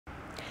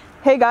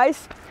Hey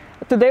guys,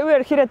 today we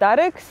are here at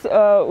Arex,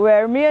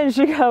 where me and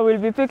Ziga will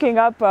be picking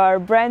up our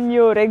brand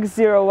new Arex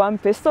 01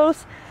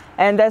 pistols.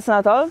 And that's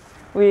not all,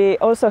 we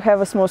also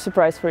have a small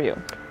surprise for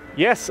you.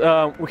 Yes,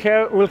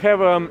 we'll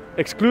have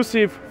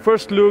exclusive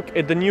first look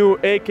at the new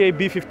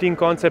AKB15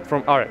 concept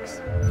from Arex.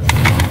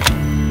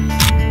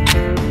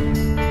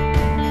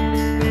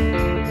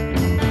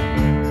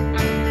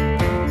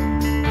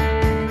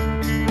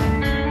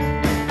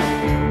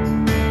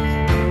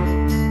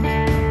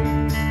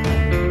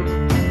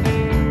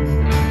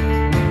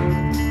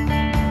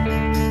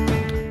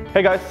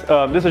 Hey guys,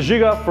 this is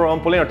Ziga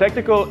from Polajnar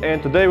Tactical,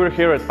 and today we're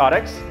here at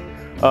Arex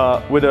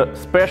with a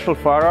special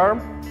firearm.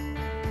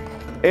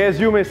 As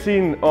you may have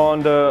seen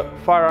on the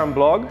firearm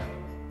blog,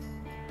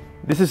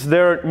 this is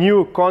their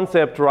new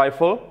concept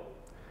rifle,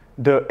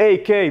 the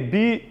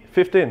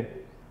AKB15.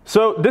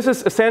 So this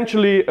is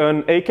essentially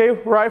an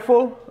AK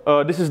rifle.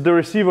 This is the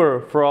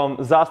receiver from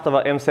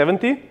Zastava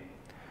M70.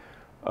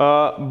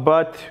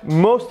 But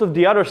most of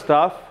the other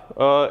stuff,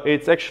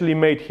 it's actually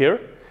made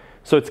here,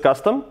 so it's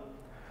custom.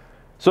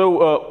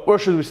 So where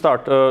should we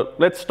start?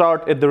 Let's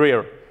start at the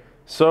rear.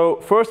 So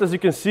first, as you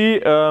can see,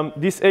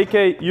 this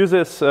AK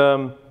uses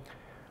an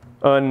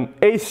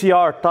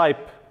ACR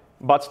type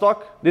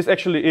buttstock. This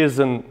actually is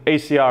an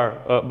ACR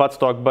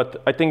buttstock,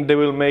 but I think they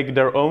will make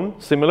their own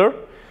similar.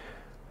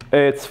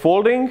 It's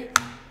folding,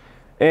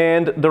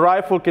 and the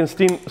rifle can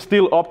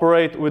still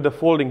operate with the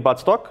folding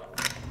buttstock.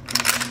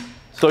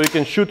 So you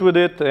can shoot with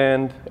it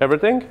and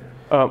everything.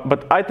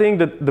 But I think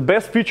that the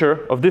best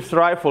feature of this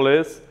rifle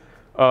is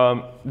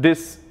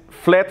this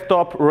flat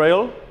top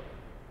rail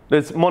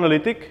that's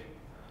monolithic,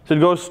 so it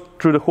goes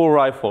through the whole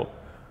rifle.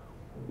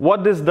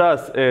 What this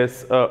does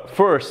is,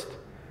 first,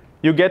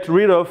 you get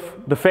rid of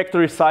the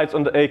factory sights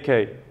on the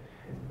AK.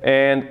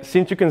 And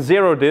since you can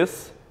zero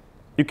this,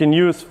 you can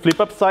use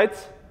flip-up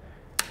sights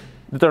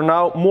that are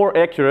now more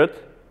accurate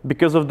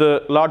because of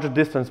the larger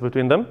distance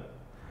between them.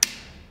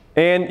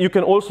 And you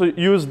can also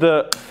use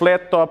the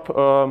flat top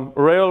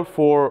rail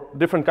for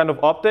different kind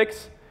of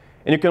optics.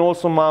 And you can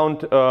also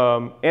mount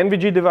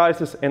NVG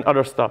devices and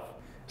other stuff.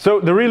 So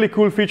the really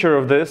cool feature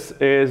of this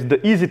is the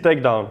easy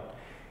takedown.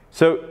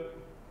 So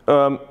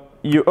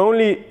you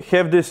only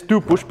have these two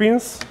push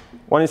pins.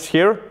 One is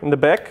here in the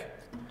back,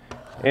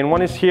 and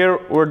one is here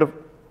where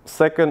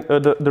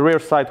the rear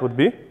sight would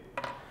be.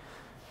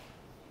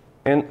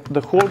 And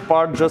the whole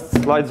part just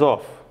slides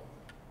off.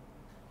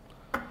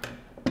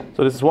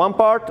 So this is one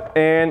part,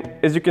 and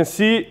as you can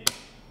see,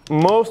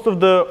 most of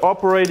the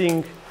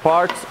operating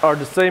parts are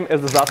the same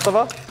as the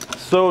Zastava.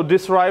 So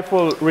this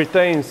rifle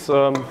retains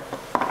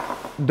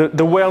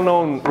the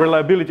well-known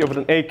reliability of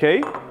an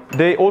AK.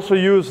 They also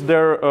use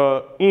their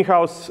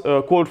in-house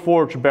cold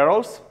forged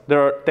barrels.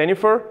 They're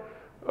Tenifer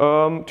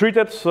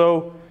treated,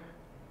 so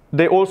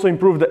they also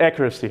improve the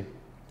accuracy.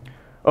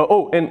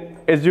 Oh, and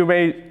as you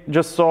may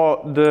just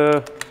saw,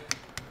 the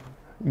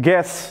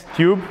gas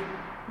tube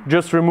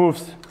just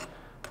removes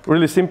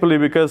really simply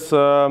because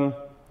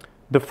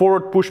the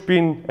forward push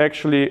pin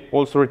actually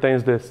also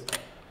retains this.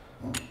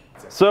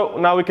 So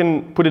now we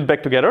can put it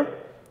back together.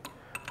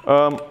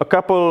 A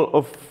couple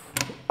of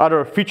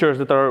other features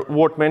that are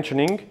worth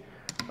mentioning.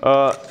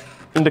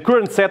 In the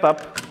current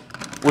setup,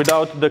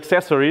 without the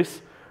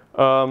accessories,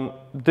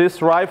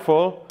 this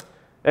rifle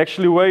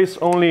actually weighs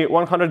only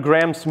 100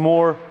 grams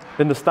more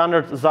than the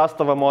standard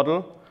Zastava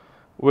model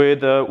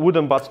with a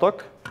wooden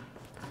buttstock.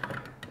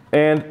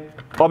 And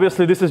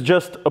obviously this is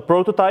just a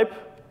prototype.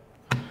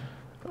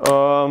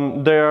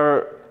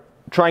 They're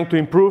trying to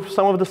improve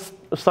some of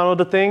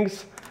the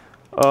things.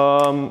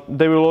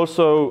 They will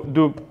also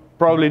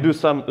probably do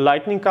some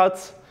lightning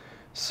cuts,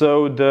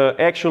 so the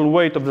actual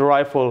weight of the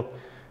rifle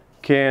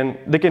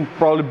they can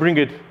probably bring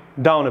it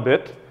down a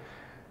bit.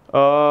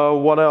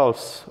 What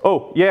else?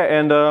 Oh yeah,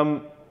 and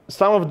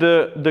some of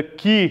the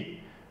key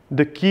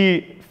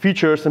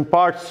features and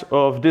parts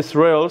of these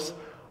rails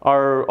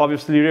are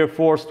obviously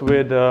reinforced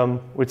with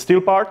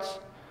steel parts,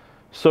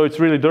 so it's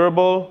really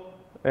durable.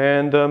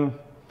 And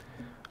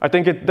I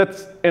think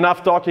that's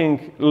enough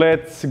talking.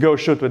 Let's go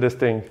shoot with this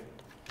thing.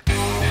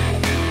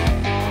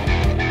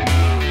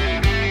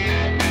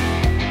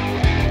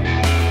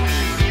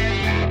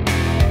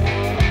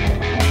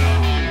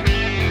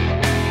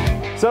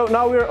 So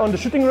now we're on the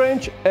shooting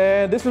range,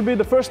 and this will be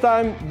the first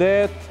time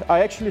that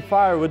I actually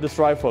fire with this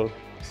rifle.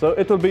 So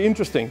it will be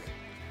interesting.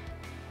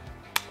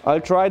 I'll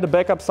try the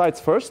backup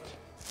sights first.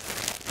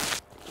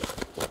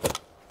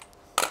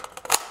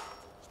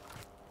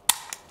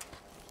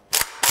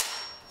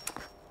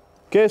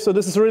 Okay, so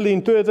this is really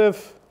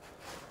intuitive,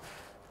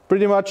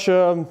 pretty much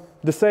the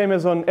same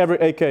as on every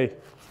AK.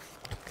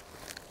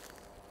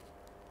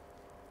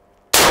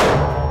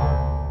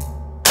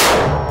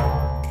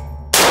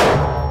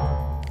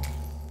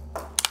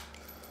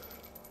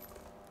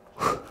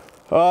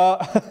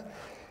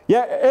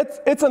 Yeah,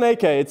 it's an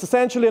AK. It's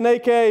essentially an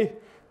AK.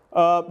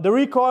 The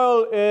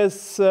recoil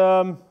is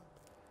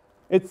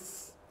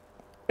it's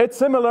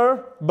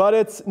similar, but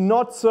it's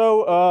not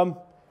so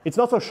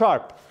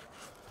sharp.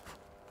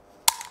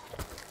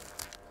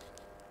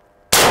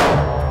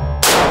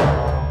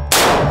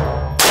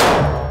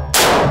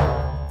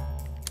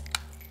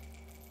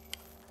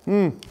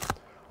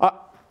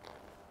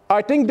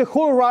 I think the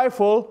whole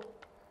rifle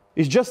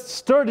is just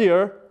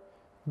sturdier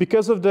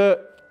because of the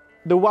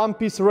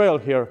one-piece rail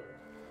here.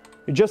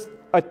 It just,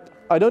 I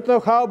don't know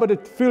how, but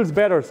it feels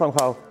better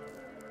somehow.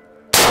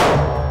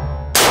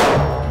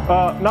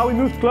 Now we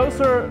moved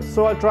closer,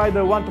 so I'll try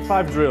the 1 to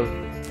 5 drill.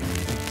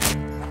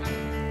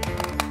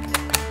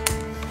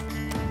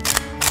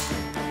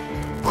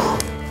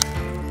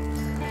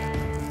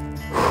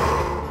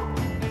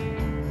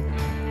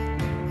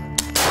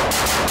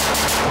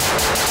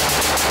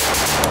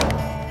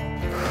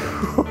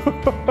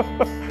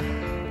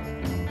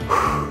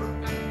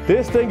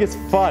 This thing is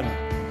fun.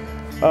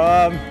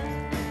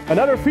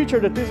 Another feature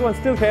that this one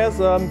still has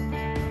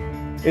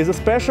is a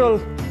special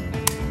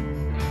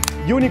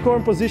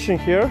unicorn position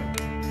here,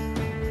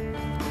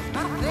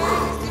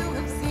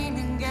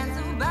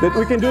 that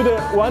we can do the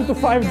 1 to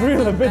 5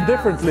 drill a bit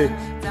differently.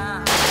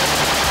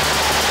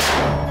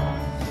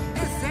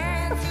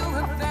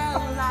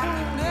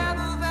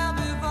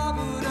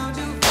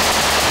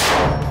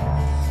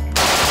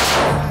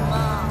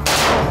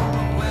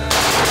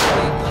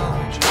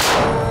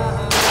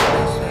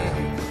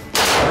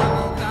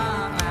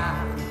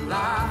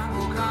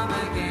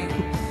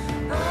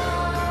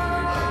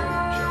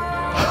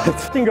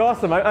 It's fucking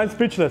awesome. I'm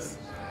speechless.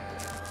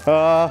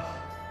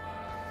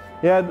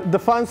 Yeah, the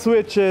fun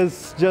switch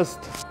is just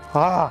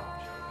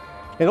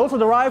and also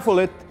the rifle,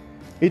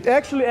 it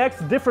actually acts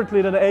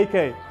differently than the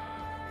AK.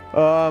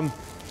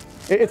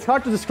 It's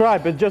hard to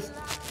describe. It just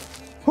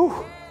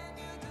whew.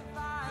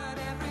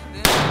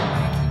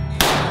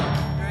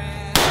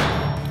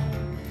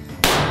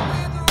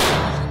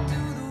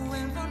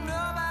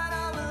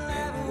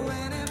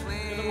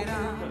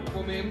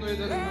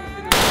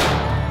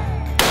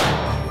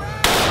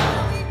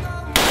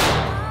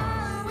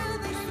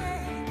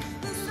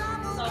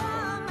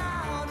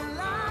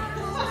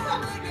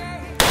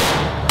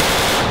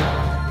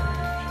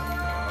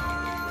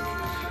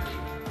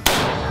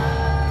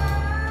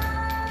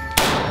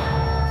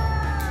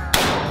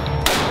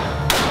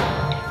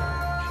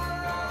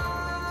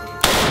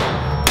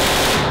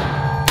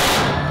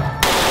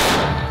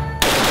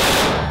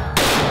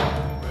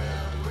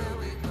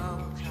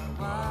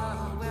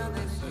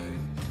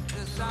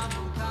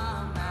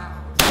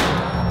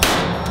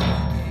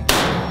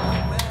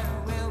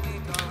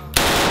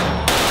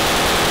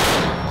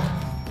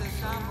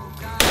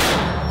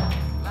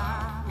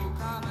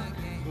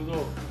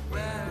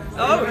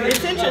 Oh,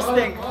 it's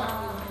interesting.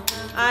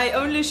 I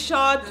only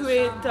shot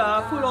with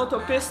full auto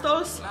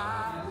pistols.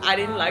 I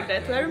didn't like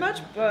that very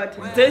much, but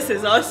this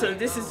is awesome.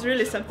 This is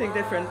really something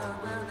different.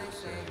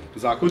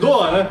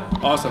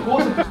 Awesome.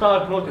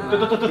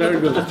 Very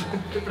good.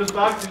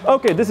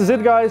 Okay, this is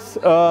it, guys.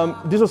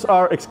 This was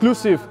our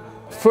exclusive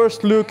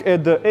first look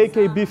at the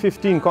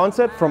AKB15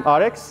 concept from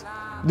Arex.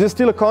 This is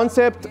still a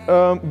concept,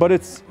 but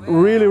it's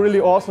really, really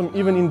awesome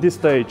even in this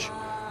stage.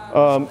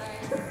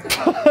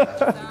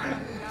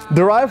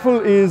 The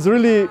rifle is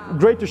really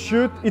great to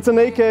shoot. It's an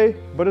AK,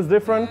 but it's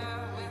different.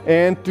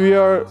 And we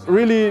are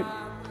really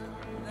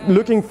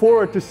looking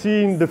forward to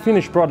seeing the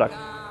finished product.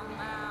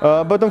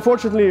 But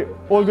unfortunately,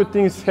 all good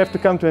things have to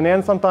come to an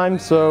end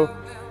sometimes. So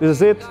this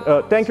is it.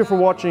 Thank you for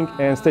watching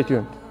and stay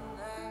tuned.